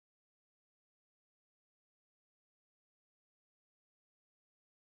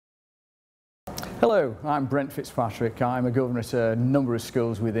Hello, I'm Brent Fitzpatrick. I'm a governor at a number of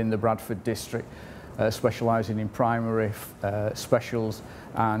schools within the Bradford district, specialising in primary, specials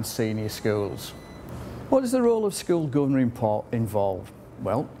and senior schools. What does the role of school governor involve?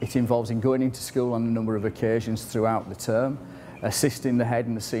 Well, it involves in going into school on a number of occasions throughout the term, assisting the head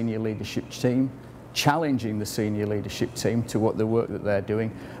and the senior leadership team, challenging the senior leadership team to what the work that they're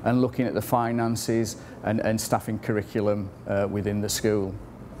doing, and looking at the finances and staffing curriculum within the school.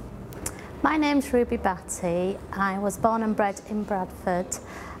 My name's Ruby Batty. I was born and bred in Bradford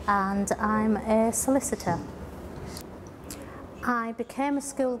and I'm a solicitor. I became a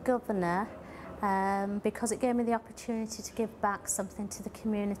school governor because it gave me the opportunity to give back something to the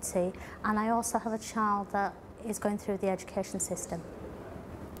community, and I also have a child that is going through the education system.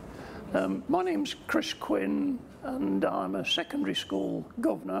 My name's Chris Quinn and I'm a secondary school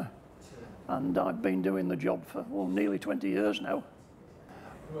governor, and I've been doing the job for nearly 20 years now.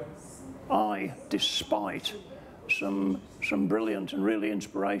 Despite some brilliant and really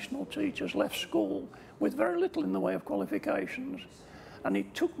inspirational teachers, left school with very little in the way of qualifications, and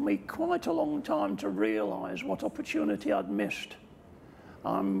it took me quite a long time to realise what opportunity I'd missed.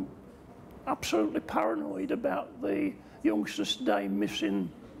 I'm absolutely paranoid about the youngsters today missing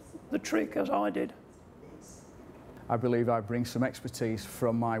the trick as I did. I believe I bring some expertise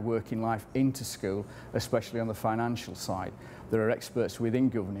from my working life into school, especially on the financial side. There are experts within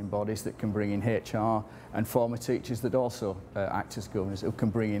governing bodies that can bring in HR, and former teachers that also act as governors who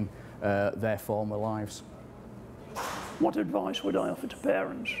can bring in their former lives. What advice would I offer to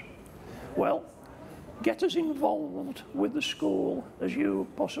parents? Well, get as involved with the school as you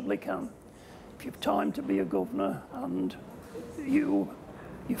possibly can. If you've time to be a governor and you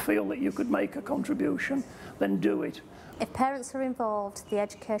feel that you could make a contribution, then do it. If parents are involved, the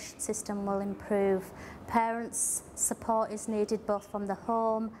education system will improve. Parents' support is needed both from the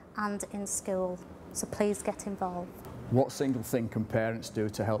home and in school, so please get involved. What single thing can parents do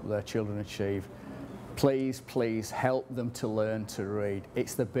to help their children achieve? Please help them to learn to read.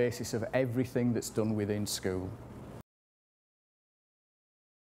 It's the basis of everything that's done within school.